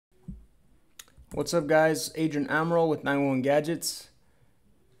What's up guys, Adrian Amaral with 911 Gadgets.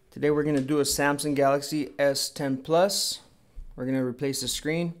 Today we're going to do a Samsung Galaxy S10 Plus. We're going to replace the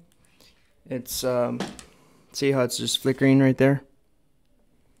screen. It's, see how it's just flickering right there?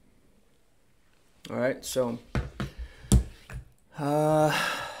 Alright, so,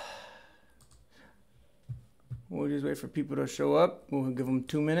 we'll just wait for people to show up. We'll give them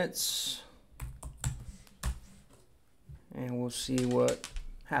 2 minutes. And we'll see what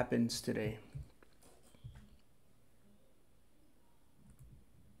happens today.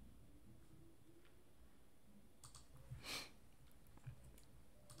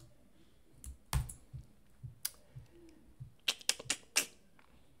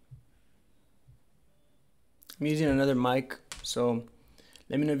 I'm using another mic, so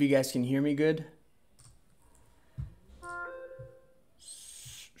let me know if you guys can hear me good.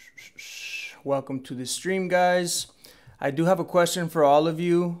 Welcome to the stream, guys. I do have a question for all of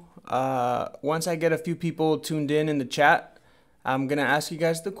you. Once I get a few people tuned in the chat, I'm gonna ask you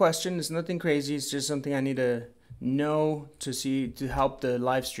guys the question. It's nothing crazy. It's just something I need to know to help the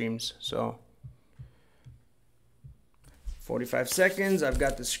live streams. So 45 seconds. I've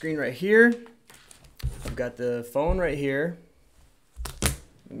got the screen right here. I've got the phone right here.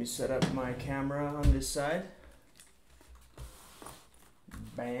 Let me set up my camera on this side.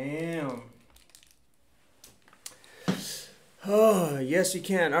 Bam. Oh, yes you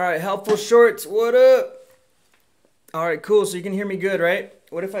can. All right, helpful shorts, what up? All right, cool, so you can hear me good, right?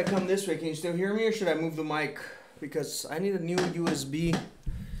 What if I come this way? Can you still hear me, or should I move the mic? Because I need a new USB.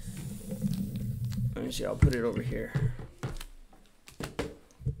 Let me see, I'll put it over here.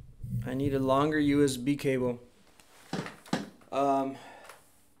 I need a longer USB cable.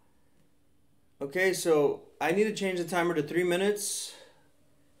 Okay, so I need to change the timer to 3 minutes.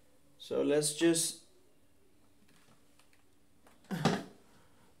 So let's just...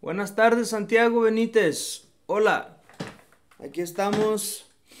 Buenas tardes, Santiago Benítez. Hola. Aquí estamos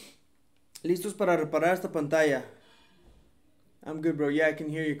listos para reparar esta pantalla. I'm good, bro. Yeah, I can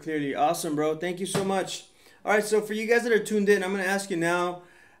hear you clearly. Awesome, bro. Thank you so much. All right, so for you guys that are tuned in, I'm going to ask you now.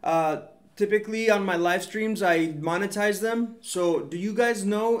 Typically on my live streams, I monetize them. So do you guys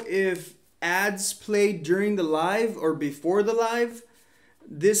know if ads play during the live or before the live?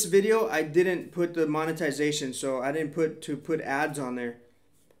 This video, I didn't put the monetization, so I didn't put ads on there.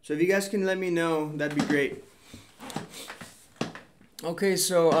 So if you guys can let me know, that'd be great. Okay,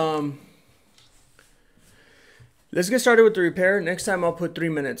 so let's get started with the repair. Next time I'll put 3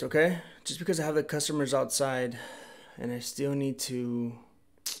 minutes, okay? Just because I have the customers outside and I still need to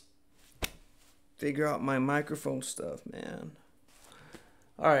figure out my microphone stuff, man.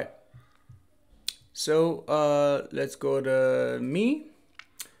 All right. So let's go to me,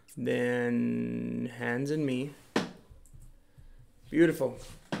 then hands and me. Beautiful.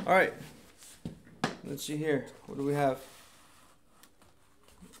 All right. Let's see here. What do we have?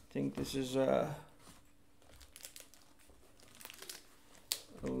 I think this is a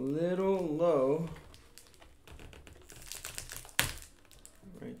little low.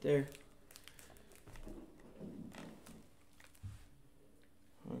 Right there.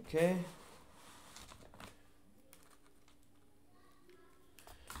 Okay.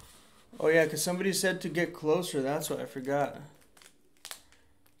 Oh yeah, because somebody said to get closer. That's what I forgot.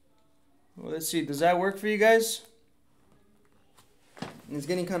 Well, let's see. Does that work for you guys? It's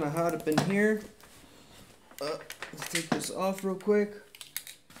getting kind of hot up in here. Let's take this off real quick.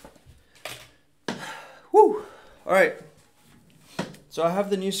 Woo! All right. So I have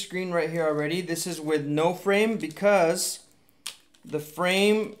the new screen right here already. This is with no frame because the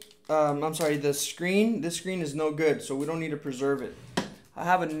frame, the screen, this screen is no good, so we don't need to preserve it. I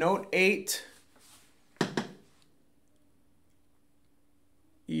have a Note 8.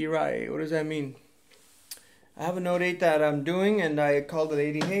 Right, what does that mean? I have a Note 8 that I'm doing, and I called the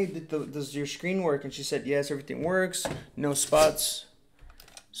lady, hey, does your screen work? And she said, yes, everything works, no spots.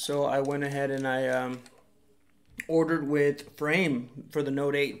 So I went ahead and I ordered with frame for the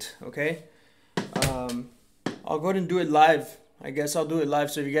Note 8, okay? I'll go ahead and do it live. I guess I'll do it live,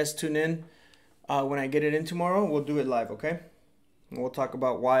 so if you guys tune in, when I get it in tomorrow, we'll do it live, okay? And we'll talk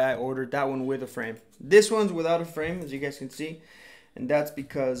about why I ordered that one with a frame. This one's without a frame, as you guys can see. And that's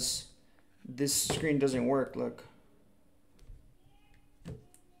because this screen doesn't work, look.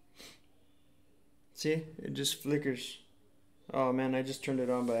 See, it just flickers. Oh man, I just turned it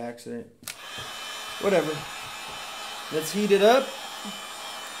on by accident. Whatever. Let's heat it up.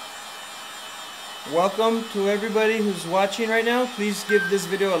 Welcome to everybody who's watching right now. Please give this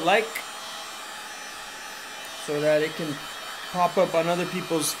video a like so that it can pop up on other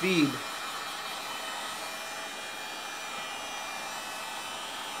people's feed.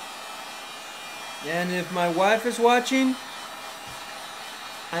 And if my wife is watching,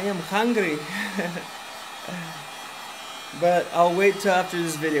 I am hungry. But I'll wait till after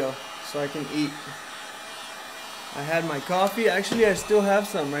this video so I can eat. I had my coffee. Actually, I still have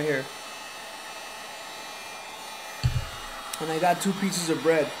some right here. And I got 2 pieces of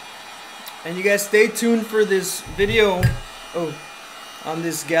bread. And you guys stay tuned for this video on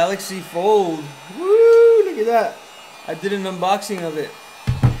this Galaxy Fold. Woo! Look at that. I did an unboxing of it.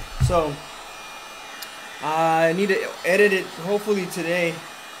 So I need to edit it hopefully today.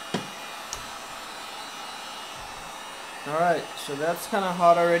 Alright, so that's kind of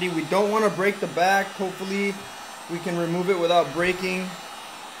hot already. We don't want to break the back. Hopefully we can remove it without breaking.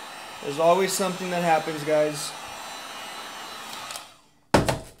 There's always something that happens, guys.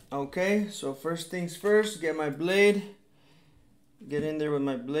 Okay, so first things first, get my blade. Get in there with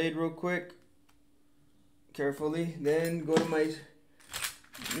my blade real quick. Carefully. Then go to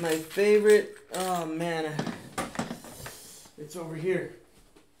my favorite. Oh man, it's over here.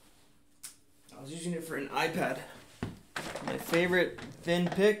 I was using it for an iPad. My favorite thin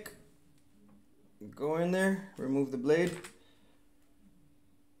pick. Go in there, remove the blade.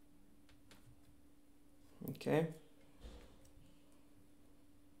 Okay.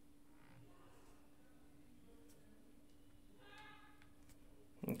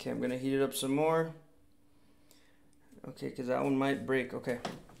 Okay, I'm gonna heat it up some more. Okay, because that one might break. Okay.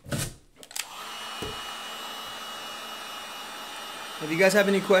 If you guys have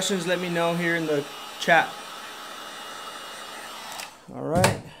any questions, let me know here in the chat.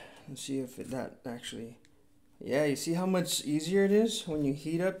 Alright, let's see if that actually... Yeah, you see how much easier it is when you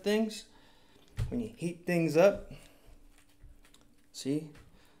heat up things? When you heat things up. See?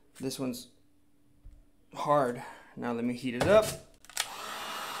 This one's hard. Now let me heat it up.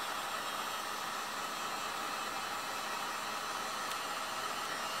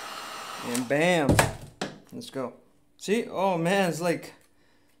 And bam. Let's go. See? Oh man, it's like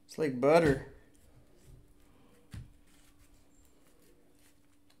butter.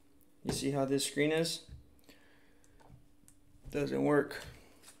 You see how this screen is? Doesn't work.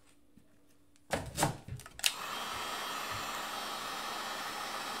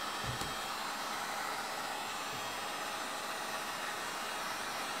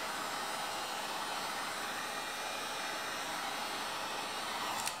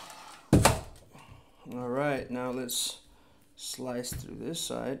 All right, now let's slice through this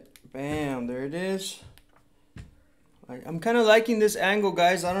side. Bam, there it is. I'm kind of liking this angle,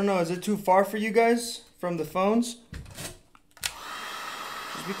 guys. I don't know, is it too far for you guys from the phones?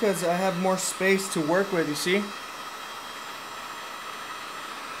 It's because I have more space to work with, you see?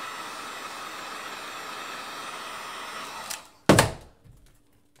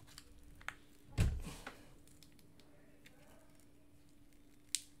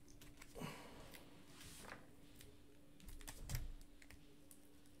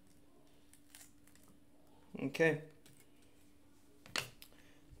 Okay.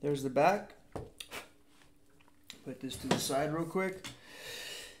 There's the back. Put this to the side real quick.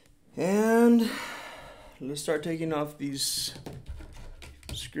 And let's start taking off these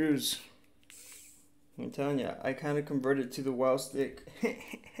screws. I'm telling you, I kind of converted to the wow stick.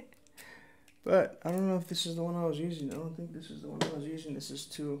 But I don't know if this is the one I was using. I don't think this is the one I was using. This is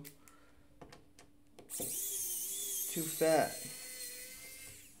too fat.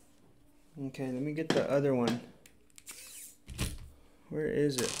 Okay, let me get the other one. Where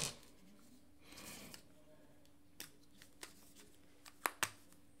is it?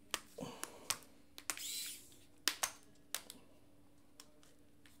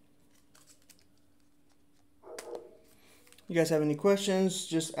 You guys have any questions,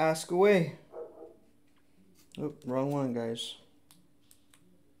 just ask away. Oh, wrong one, guys.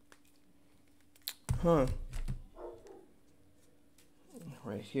 Huh.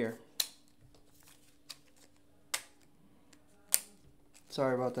 Right here.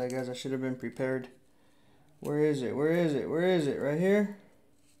 Sorry about that, guys. I should have been prepared. Where is it? Where is it? Where is it? Right here?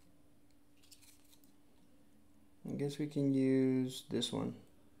 I guess we can use this one.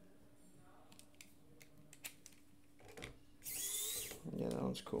 Yeah, that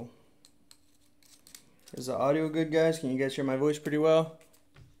one's cool. Is the audio good, guys? Can you guys hear my voice pretty well?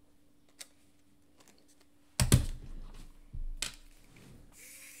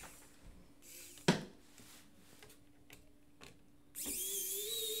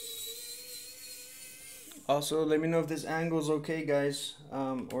 Also, let me know if this angle is okay, guys,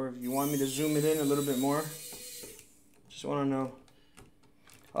 or if you want me to zoom it in a little bit more. Just want to know.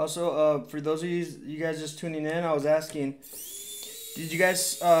 Also, for those of you guys just tuning in, I was asking, do you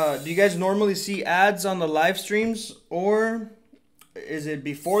guys normally see ads on the live streams, or is it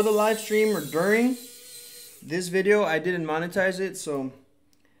before the live stream or during? This video, I didn't monetize it, so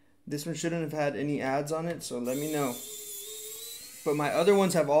this one shouldn't have had any ads on it, so let me know. But my other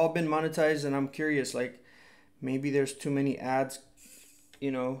ones have all been monetized, and I'm curious, like, maybe there's too many ads, you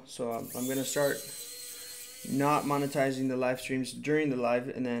know, so I'm going to start not monetizing the live streams during the live,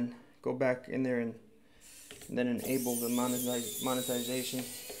 and then go back in there and then enable the monetization.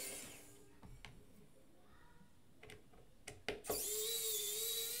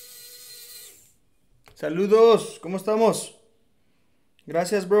 Saludos, ¿cómo estamos?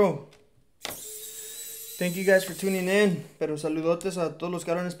 Gracias, bro. Thank you guys for tuning in. Pero saludotes a todos los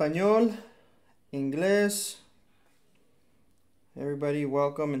que hablan español, inglés. Everybody,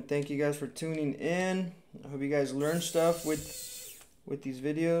 welcome and thank you guys for tuning in. I hope you guys learn stuff with these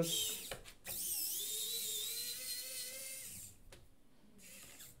videos.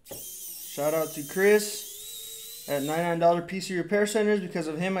 Shout out to Chris at $99 PC Repair Centers. Because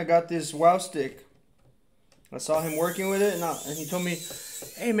of him, I got this wow stick. I saw him working with it, and he told me,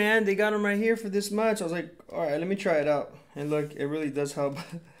 hey man, they got them right here for this much. I was like, alright, let me try it out. And look, it really does help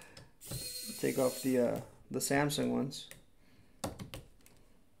take off the Samsung ones.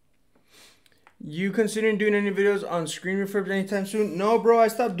 You considering doing any videos on screen refurbs anytime soon? No, bro, I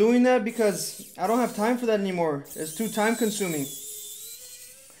stopped doing that because I don't have time for that anymore. It's too time consuming.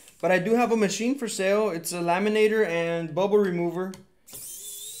 But I do have a machine for sale. It's a laminator and bubble remover.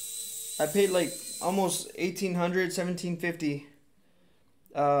 I paid like almost $1,800,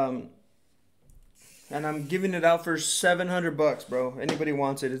 $1,750. And I'm giving it out for $700, bro. Anybody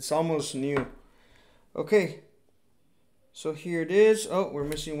wants it? It's almost new. Okay. So here it is. Oh, we're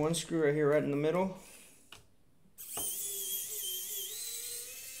missing one screw right here, right in the middle.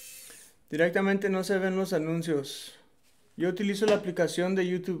 Directamente no se ven los anuncios. Yo utilizo la aplicación de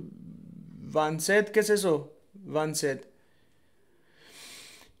YouTube. Vanset, ¿qué es eso? Vanset.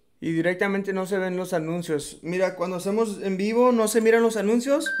 Y directamente no se ven los anuncios. Mira, cuando hacemos en vivo no se miran los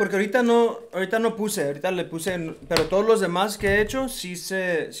anuncios. Porque ahorita no puse. Ahorita le puse. Pero todos los demás que he hecho, sí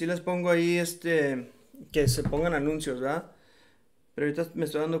les pongo ahí que se pongan anuncios, ¿verdad? Pero ahorita me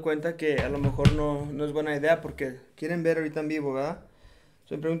estoy dando cuenta que a lo mejor no es buena idea. Porque quieren ver ahorita en vivo, ¿verdad?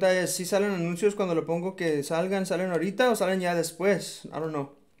 So, mi pregunta es, ¿si salen anuncios cuando lo pongo que salen ahorita o salen ya después? I don't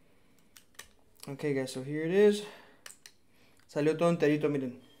know. Okay, guys, so here it is. Salió todo enterito,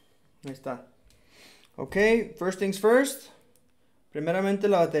 miren. Ahí está. Okay, first things first. Primeramente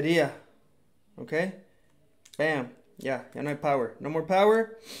la batería. Okay. Bam. Ya no hay power. No more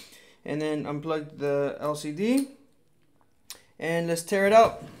power. And then unplug the LCD. And let's tear it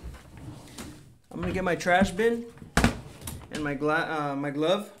out. I'm gonna get my trash bin and my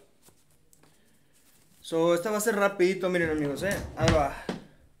glove. So esta va a ser rapidito, miren amigos, ahí va.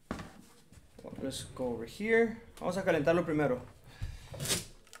 Let's go over here. Vamos a calentarlo primero.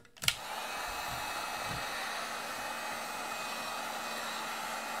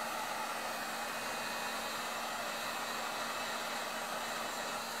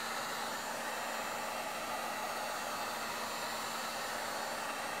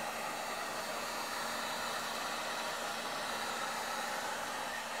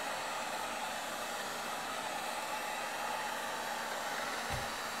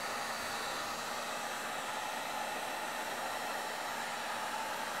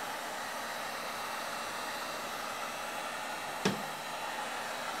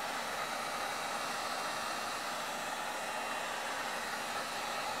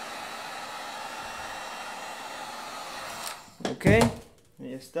 Ok,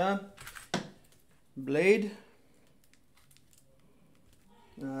 ahí está. Blade.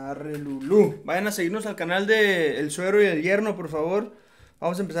 Arrelulú. Vayan a seguirnos al canal de El Suegro y el Yerno, por favor.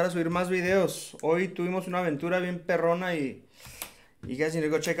 Vamos a empezar a subir más videos. Hoy tuvimos una aventura bien perrona y guys need to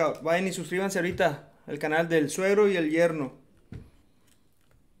go check out. Vayan y suscríbanse ahorita al canal del Suegro y el Yerno.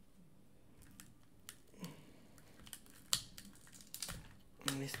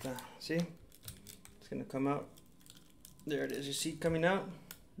 Ahí está, ¿sí? It's gonna come out. There it is. You see it coming out?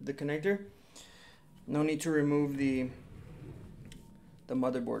 The connector. No need to remove the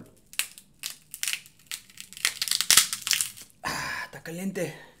motherboard. Ah, está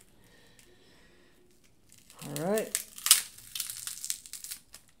caliente. Alright.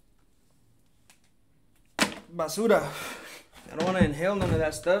 Basura. I don't want to inhale none of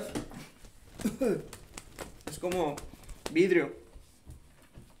that stuff. Es como vidrio.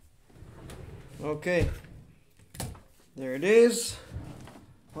 Okay. There it is.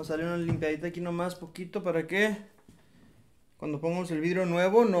 Vamos a darle una limpiadita aquí nomás poquito para que cuando pongamos el vidrio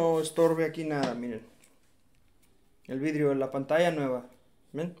nuevo no estorbe aquí nada, miren. El vidrio, la pantalla nueva.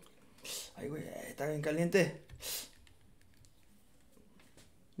 ¿Ven? Ay, güey, está bien caliente.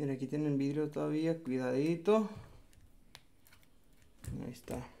 Mira, aquí tienen vidrio todavía, cuidadito. Ahí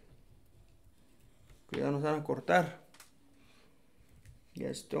está. Cuidado, no se van a cortar.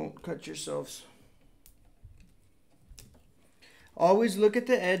 Yes, don't cut yourselves. Always look at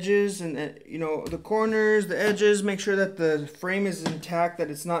the edges and you know, the corners, the edges. Make sure that the frame is intact, that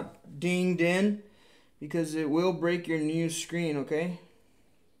it's not dinged in, because it will break your new screen, okay?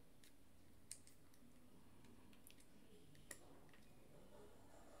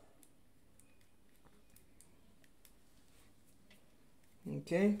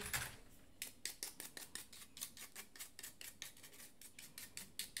 Okay.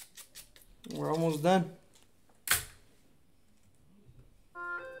 We're almost done.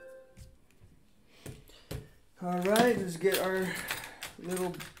 All right, let's get our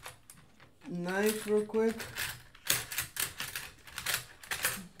little knife real quick.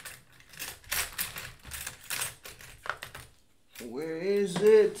 Where is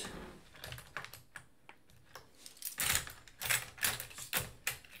it?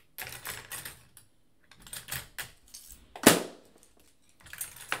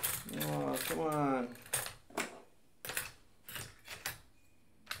 Oh, come on.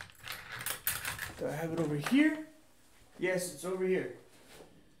 Do I have it over here? Yes, it's over here.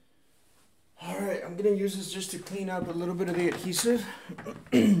 All right, I'm gonna use this just to clean up a little bit of the adhesive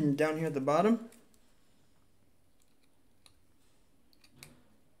down here at the bottom.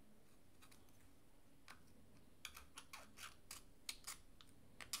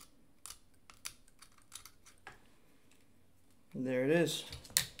 There it is.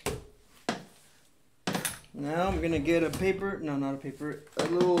 Now I'm gonna get a paper, no, not a paper, a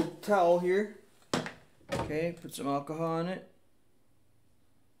little towel here. Okay, put some alcohol on it.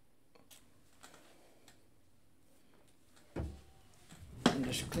 And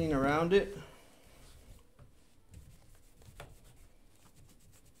just clean around it.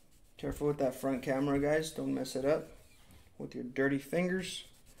 Careful with that front camera, guys. Don't mess it up with your dirty fingers.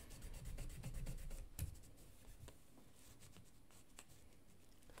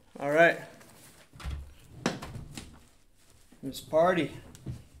 All right. Let's party.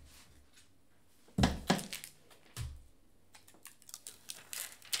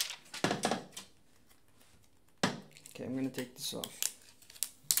 Okay, I'm gonna take this off.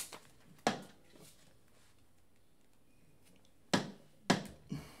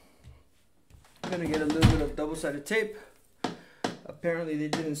 I'm gonna get a little bit of double-sided tape. Apparently they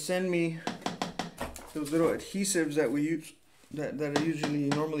didn't send me those little adhesives that we use, that it usually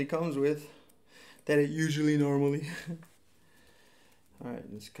normally comes with. Alright,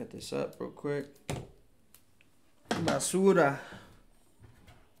 let's cut this up real quick. Basura.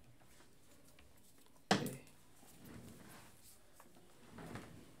 Okay.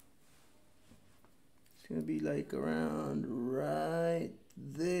 It's gonna be like around right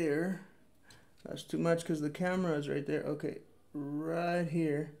there. That's too much because the camera is right there. Okay, right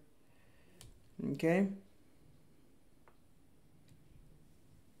here. Okay.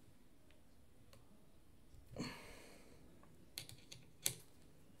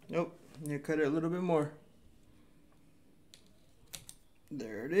 Nope, you cut it a little bit more.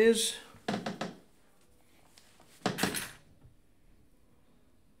 There it is.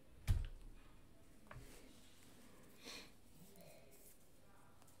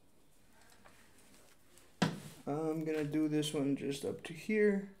 I'm gonna do this one just up to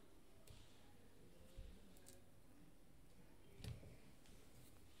here.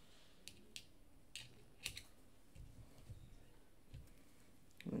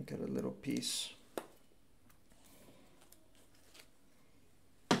 And cut a little piece.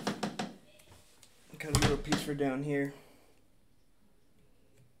 Cut a little piece for down here.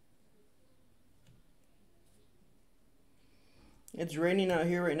 It's raining out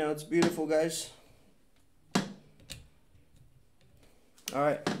here right now. It's beautiful, guys. All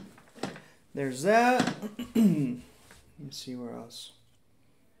right, there's that. Let's see where else.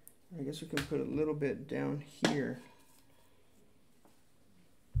 I guess we can put a little bit down here.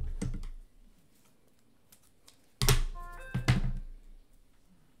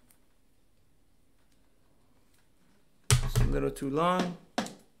 It's a little too long.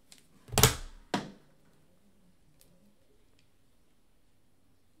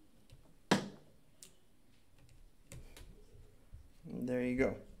 There you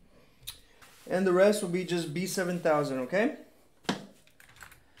go. And the rest will be just B7000, okay?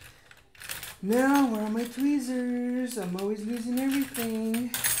 Now, where are my tweezers? I'm always losing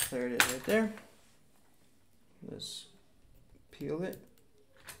everything. There it is right there. Let's peel it.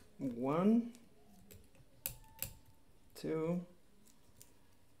 1, 2,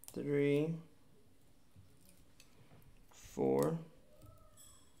 3, 4,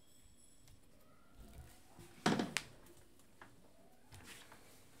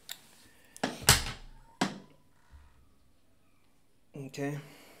 Okay.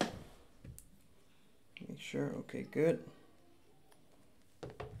 Make sure. Okay, good.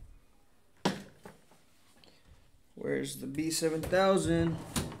 Where's the B7000?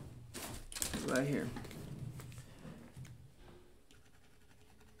 Right here.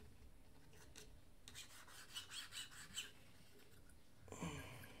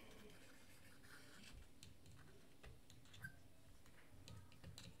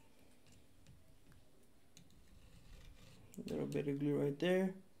 A little bit of glue right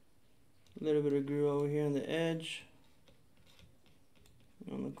there. A little bit of glue over here on the edge.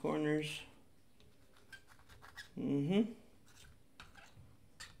 On the corners.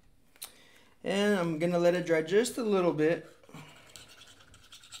 And I'm gonna let it dry just a little bit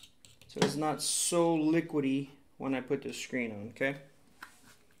so it's not so liquidy when I put the screen on, okay?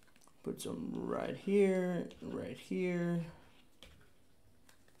 Put some right here, and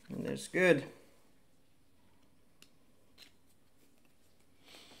that's good.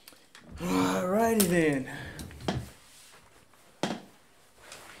 Alrighty then.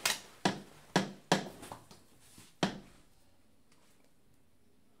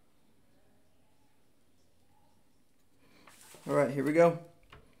 All right, here we go.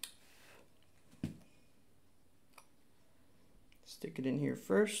 Stick it in here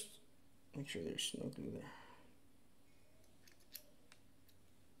first. Make sure there's no glue there.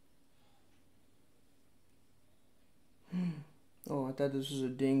 Oh, I thought this was a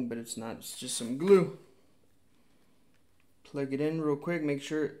ding, but it's not. It's just some glue. Plug it in real quick. Make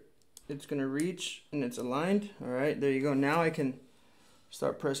sure it's gonna reach and it's aligned. All right, there you go. Now I can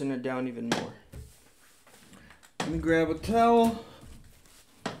start pressing it down even more. Let me grab a towel.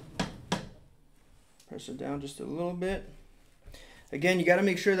 Press it down just a little bit. Again, you got to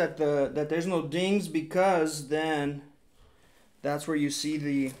make sure that there's no dings, because then that's where you see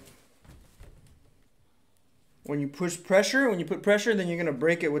the, when you put pressure, then you're gonna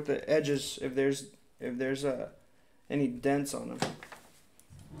break it with the edges if there's any dents on them.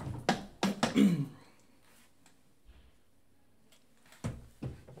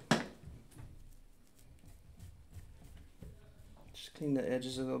 Just clean the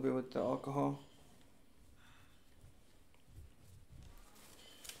edges a little bit with the alcohol.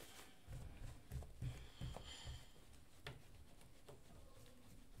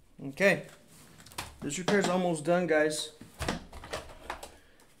 Okay, this repair is almost done, guys.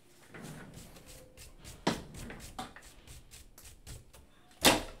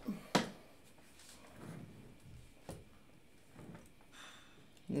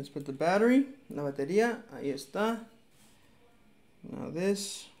 Let's put the battery, la batería, ahí está. Now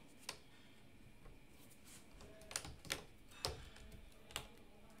this.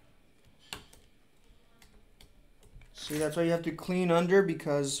 See, that's why you have to clean under,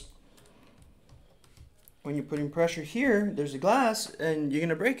 because when you're putting pressure here, there's a glass, and you're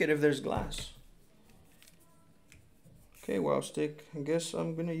gonna break it if there's glass. Okay, wow stick, I guess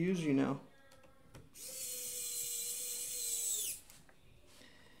I'm gonna use you now.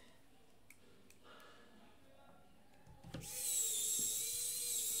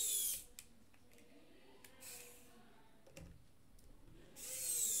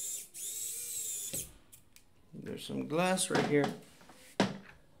 There's some glass right here.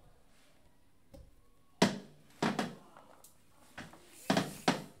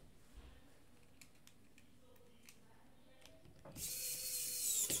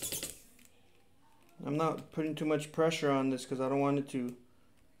 I'm not putting too much pressure on this because I don't want it to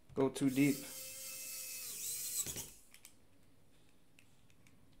go too deep.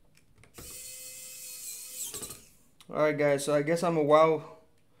 Alright guys, so I guess I'm a wow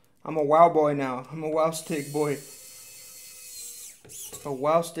boy now. I'm a wow stick boy. A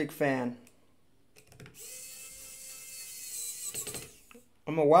wow stick fan.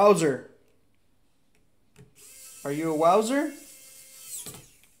 I'm a wowzer. Are you a wowzer?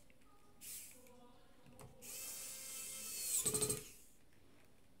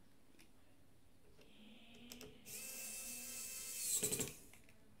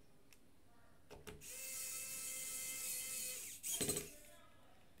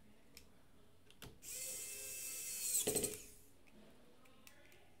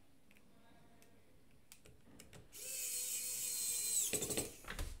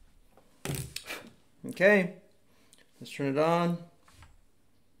 Okay, let's turn it on.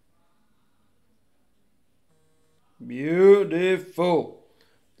 Beautiful.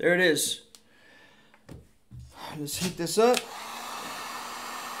 There it is. Let's heat this up.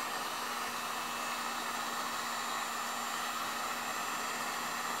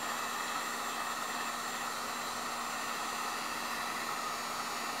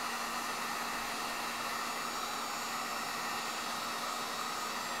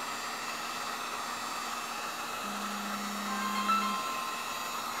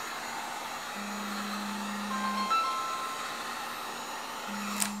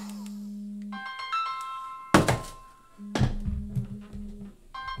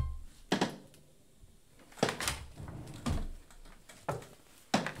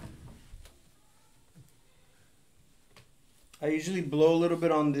 I usually blow a little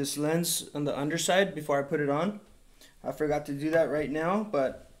bit on this lens on the underside before I put it on. I forgot to do that right now,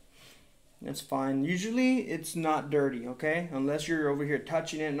 but that's fine. Usually it's not dirty, okay? Unless you're over here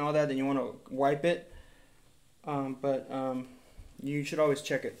touching it and all that, then you want to wipe it. But you should always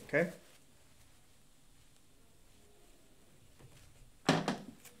check it, okay?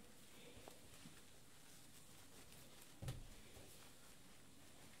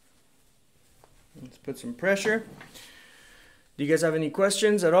 Let's put some pressure. Do you guys have any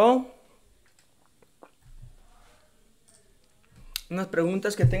questions at all? Unas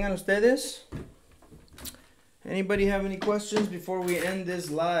preguntas que tengan ustedes? Anybody have any questions before we end this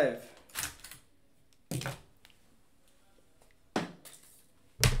live?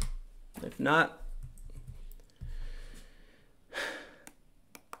 If not,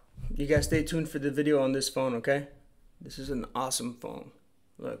 you guys stay tuned for the video on this phone, okay? This is an awesome phone.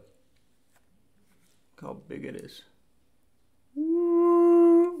 Look how big it is.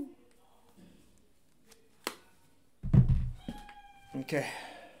 Woo. Okay.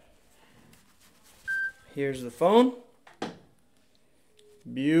 Here's the phone.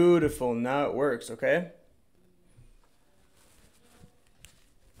 Beautiful. Now it works, okay?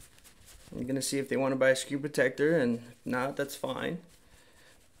 I'm gonna see if they want to buy a screen protector, and if not, that's fine.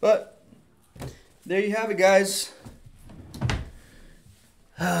 But there you have it, guys.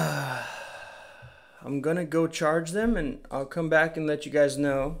 I'm gonna go charge them, and I'll come back and let you guys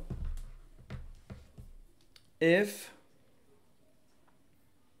know if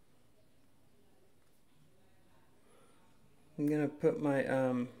I'm gonna put my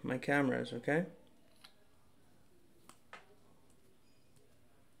my cameras, okay?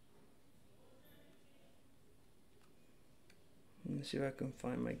 Let me see if I can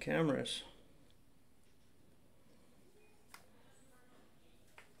find my cameras.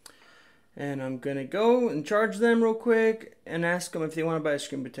 And I'm gonna go and charge them real quick and ask them if they want to buy a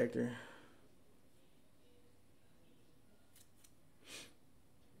screen protector.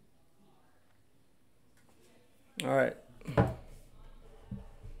 All right.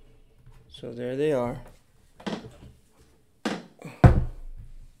 So there they are.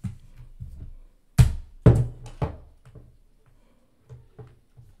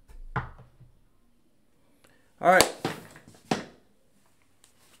 All right.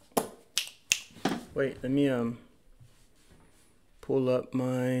 Wait, let me pull up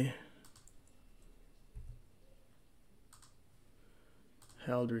my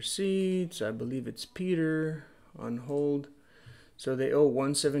held receipts. I believe it's Peter on hold. So they owe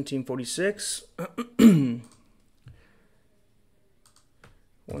 $117.46.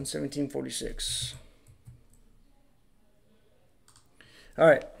 $117.46. All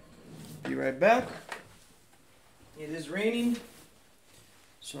right. Be right back. It is raining,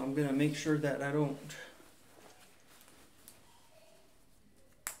 so I'm gonna make sure that I don't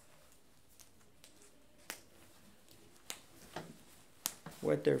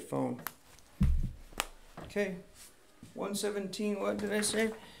wet their phone. Okay, 117, what did I say?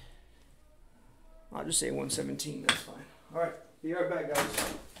 I'll just say 117, that's fine. All right, be right back,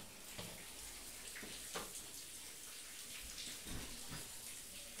 guys.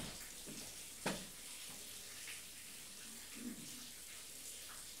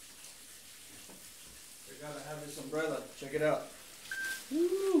 Gotta have this umbrella. Check it out.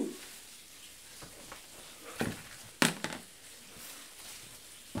 Woo!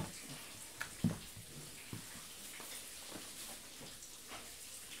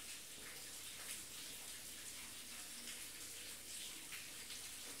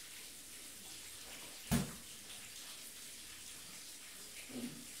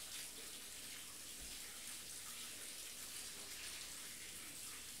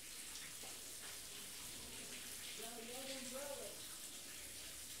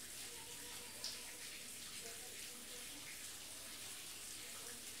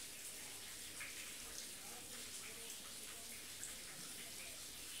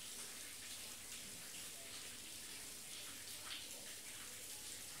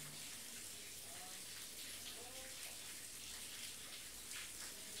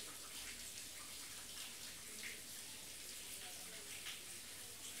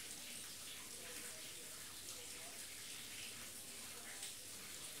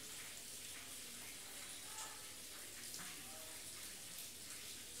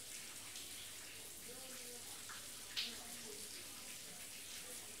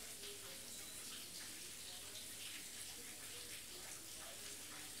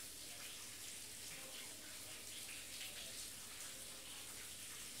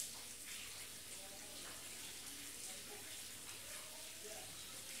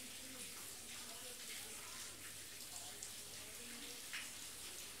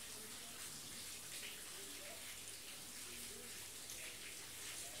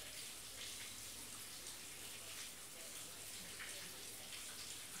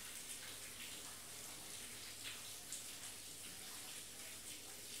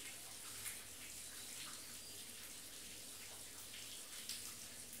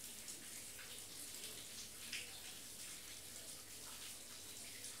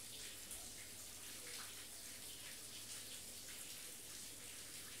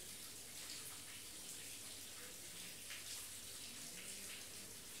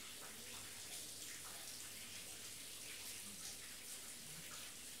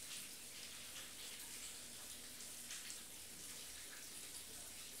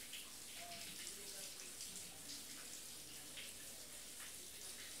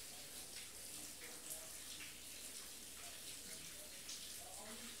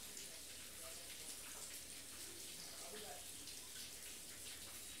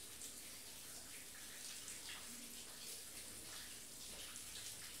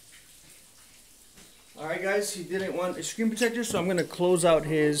 Alright guys, he didn't want a screen protector, so I'm gonna close out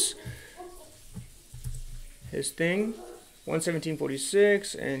his thing.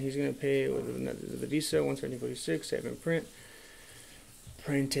 117.46, and he's gonna pay with the Visa. 117.46. Save and print.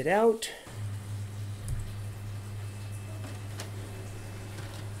 Print it out.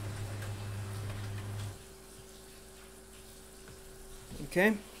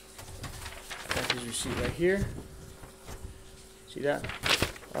 Okay. Got his receipt right here. See that?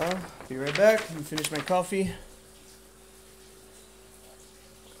 I'll be right back. Let me finish my coffee.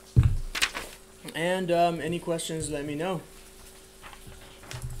 And any questions, let me know.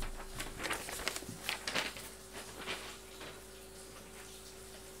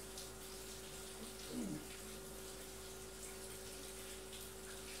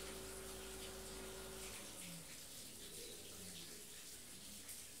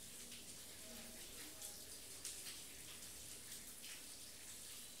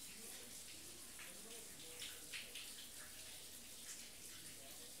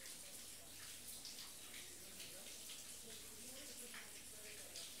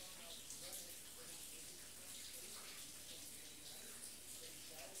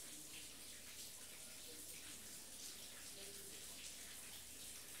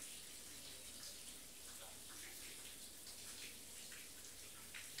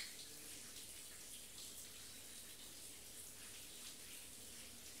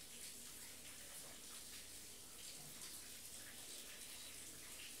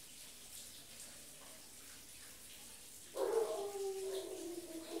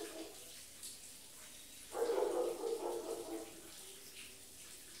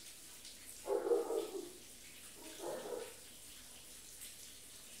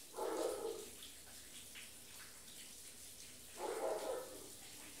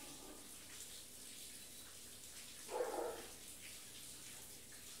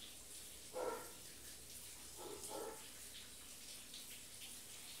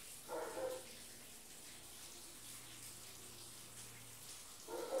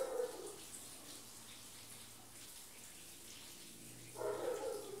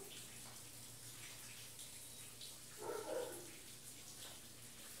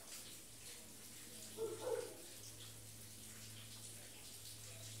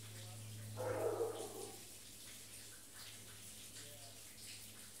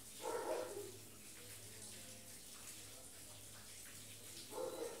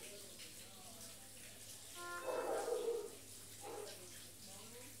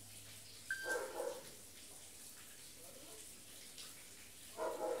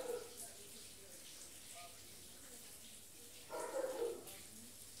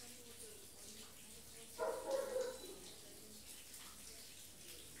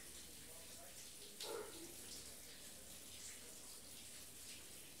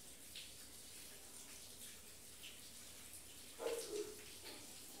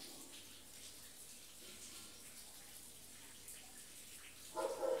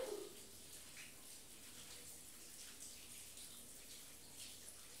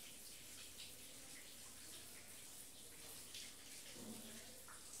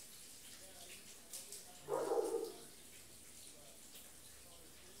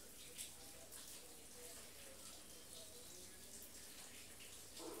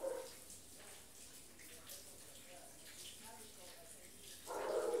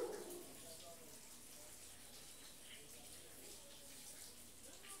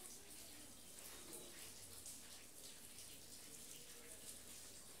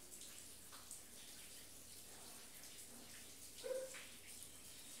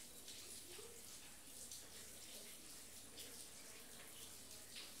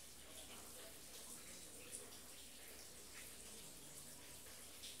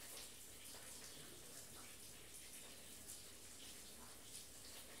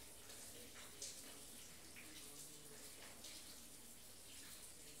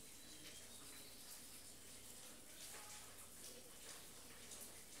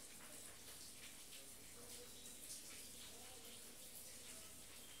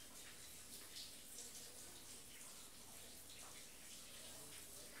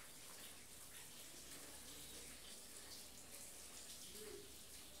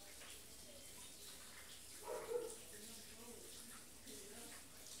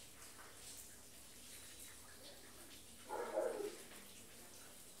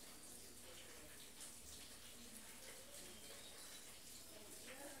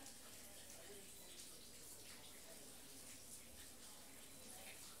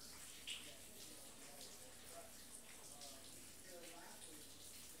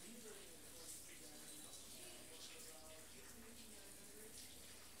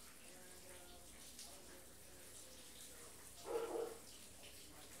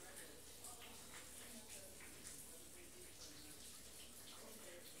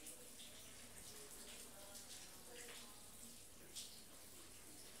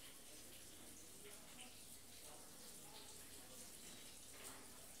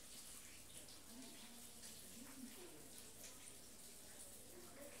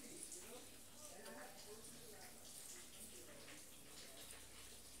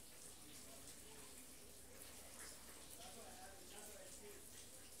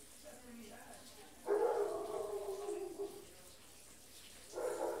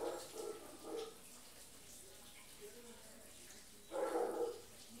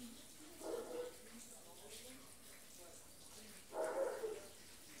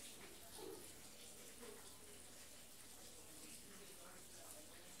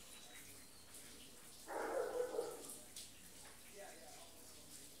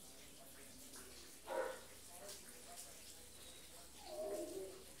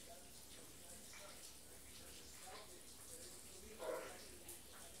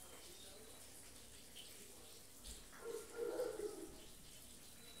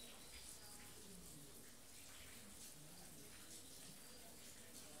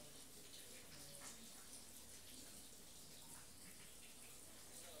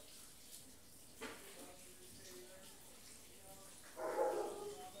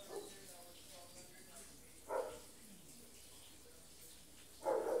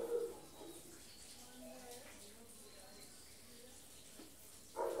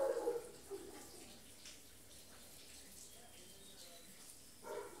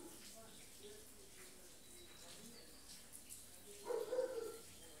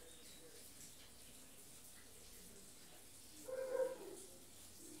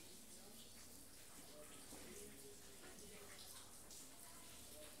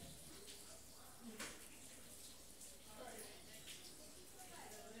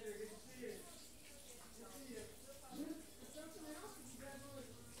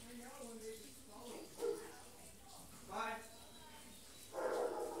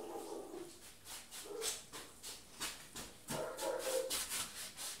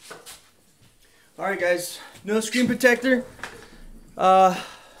 Alright guys, no screen protector. No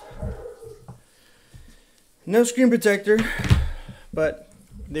screen protector, but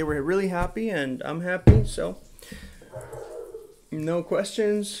they were really happy and I'm happy, so no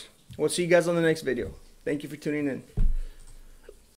questions. We'll see you guys on the next video. Thank you for tuning in.